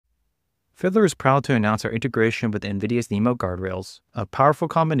Fiddler is proud to announce our integration with NVIDIA's NeMo Guardrails, a powerful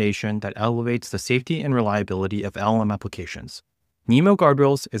combination that elevates the safety and reliability of LLM applications. NeMo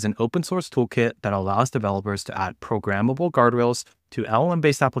Guardrails is an open-source toolkit that allows developers to add programmable guardrails to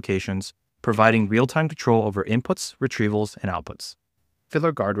LLM-based applications, providing real-time control over inputs, retrievals, and outputs.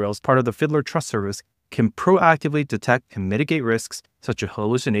 Fiddler Guardrails, part of the Fiddler Trust Service, can proactively detect and mitigate risks such as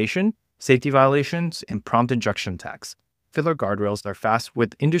hallucination, safety violations, and prompt injection attacks. Fiddler Guardrails are fast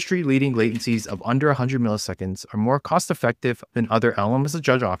with industry-leading latencies of under 100 milliseconds, are more cost-effective than other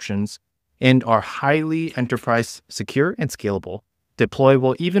LLM-as-a-judge options, and are highly enterprise secure and scalable,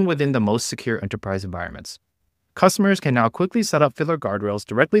 deployable even within the most secure enterprise environments. Customers can now quickly set up Fiddler Guardrails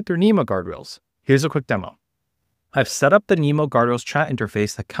directly through NeMo Guardrails. Here's a quick demo. I've set up the NeMo Guardrails chat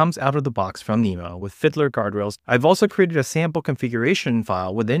interface that comes out of the box from NeMo with Fiddler Guardrails. I've also created a sample configuration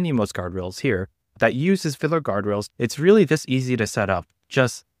file within NeMo's Guardrails here that uses Fiddler Guardrails. It's really this easy to set up,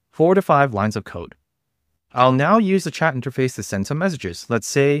 just 4 to 5 lines of code. I'll now use the chat interface to send some messages. Let's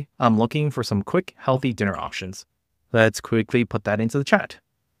say I'm looking for some quick, healthy dinner options. Let's quickly put that into the chat.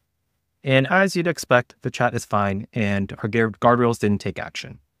 And as you'd expect, the chat is fine and our guardrails didn't take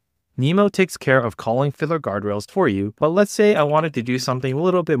action. NeMo takes care of calling Fiddler Guardrails for you, but let's say I wanted to do something a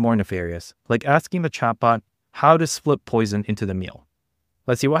little bit more nefarious, like asking the chatbot how to split poison into the meal.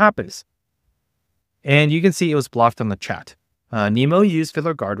 Let's see what happens. And you can see it was blocked on the chat. NeMo used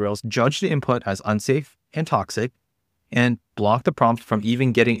Fiddler Guardrails, judged the input as unsafe and toxic, and blocked the prompt from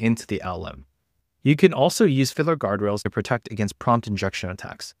even getting into the LLM. You can also use Fiddler Guardrails to protect against prompt injection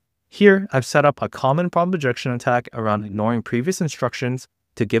attacks. Here, I've set up a common prompt injection attack around ignoring previous instructions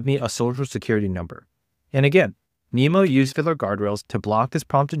to give me a social security number. And again, NeMo used Fiddler Guardrails to block this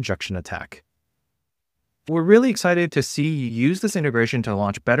prompt injection attack. We're really excited to see you use this integration to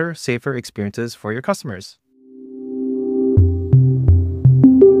launch better, safer experiences for your customers.